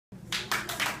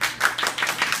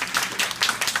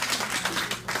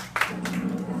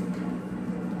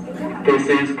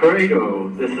is Corredo.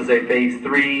 This is a phase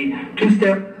 3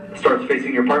 two-step. Starts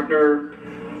facing your partner.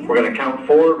 We're going to count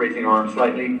 4, raising our arms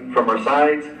slightly from our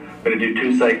sides. We're going to do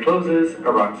 2 side closes,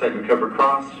 a rock side recover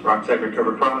cross, rock side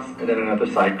recover cross, and then another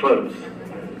side close.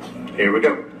 Here we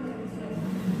go.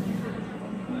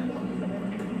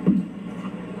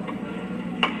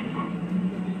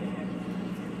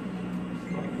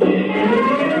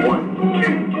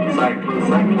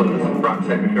 Side close, rock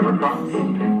side recover cross,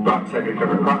 rock side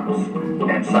recover cross,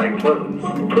 and side close.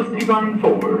 Twisty vine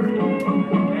 4,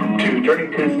 2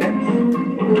 turning 2 steps,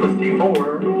 twisty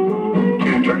 4,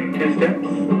 2 turning 2 steps,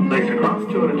 lace across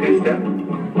 2 and a 2 step,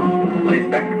 lace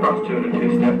back across 2 and a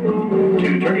 2 step,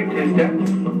 2 turning 2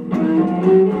 steps,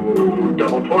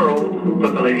 double twirl,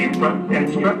 put the lady in front and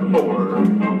strut 4,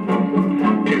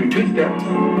 2 2 steps,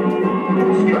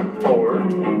 strut 4,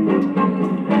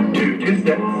 2 2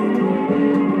 steps.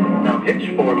 Now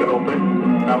hitch 4 to open,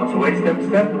 balance away, step,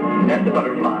 step, and the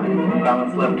butterfly,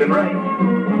 balance left and right.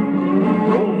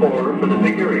 Roll 4 for the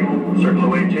figure 8, circle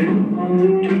away 2,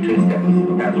 2 2 steps,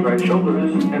 pass right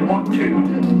shoulders, and walk 2,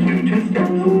 2 2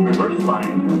 steps, reverse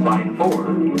line, vine 4,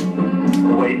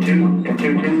 away 2 and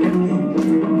 2 2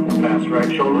 steps, pass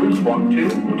right shoulders, walk 2,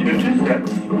 2 2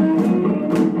 steps,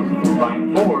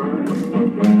 vine 4,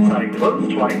 side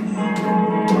close twice,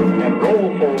 and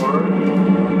roll 4,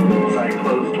 side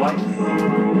close twice,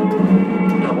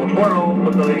 double twirl,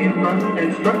 put the lady in front,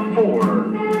 and strut 4,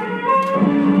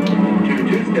 2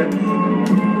 2 steps,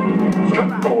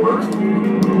 strut 4,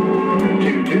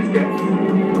 2 2 steps,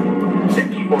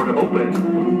 hitch 4 to open,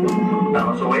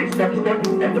 balance away, step, step,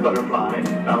 and the butterfly,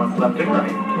 balance left and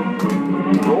right,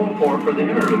 roll 4 for the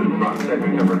interlude, rock side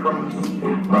recover cross,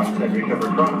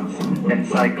 and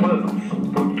side close,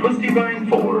 twisty vine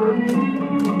 4,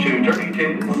 2 turning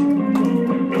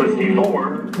 2s, twisty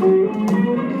 4,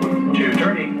 2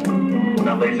 turning,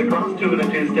 now lace across 2 and a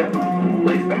 2 step,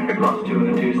 lace back across 2 and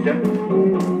a 2 step,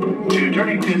 2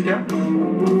 turning 2 steps,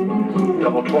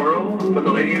 double twirl, put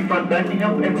the lady in front backing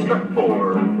up and strut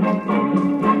 4,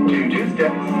 2 2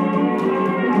 steps,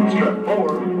 strut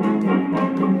 4,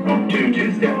 2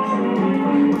 2 steps,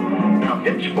 now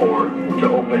hitch 4 to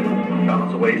open,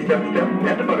 balance away, step, step,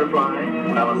 and the butterfly,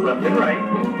 balance left and right,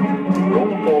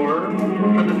 roll 4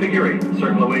 for the figure 8,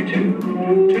 circle away 2,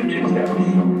 2 2 steps,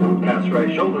 pass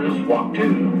right shoulders, walk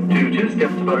 2, 2 2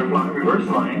 steps to butterfly, reverse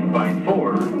line, vine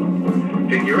 4,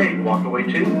 figure 8, walk away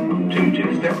 2, 2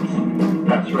 2 steps,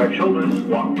 pass right shoulders,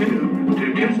 walk 2,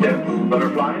 2 2 steps,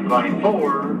 butterfly, vine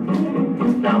 4,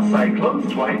 now side close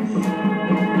twice,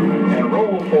 and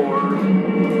roll 4,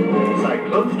 side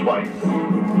close twice,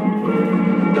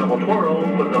 double twirl,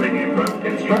 put the lady in front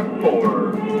and strut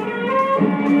 4,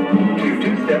 2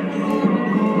 2 steps,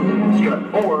 strut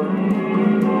 4,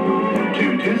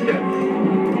 2 2 steps,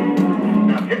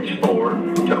 now hitch 4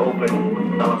 to open,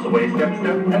 balance away, step,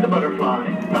 step, and the butterfly,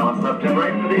 balance left and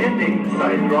right for the ending,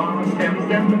 side draw, stem,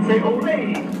 step, and say ole.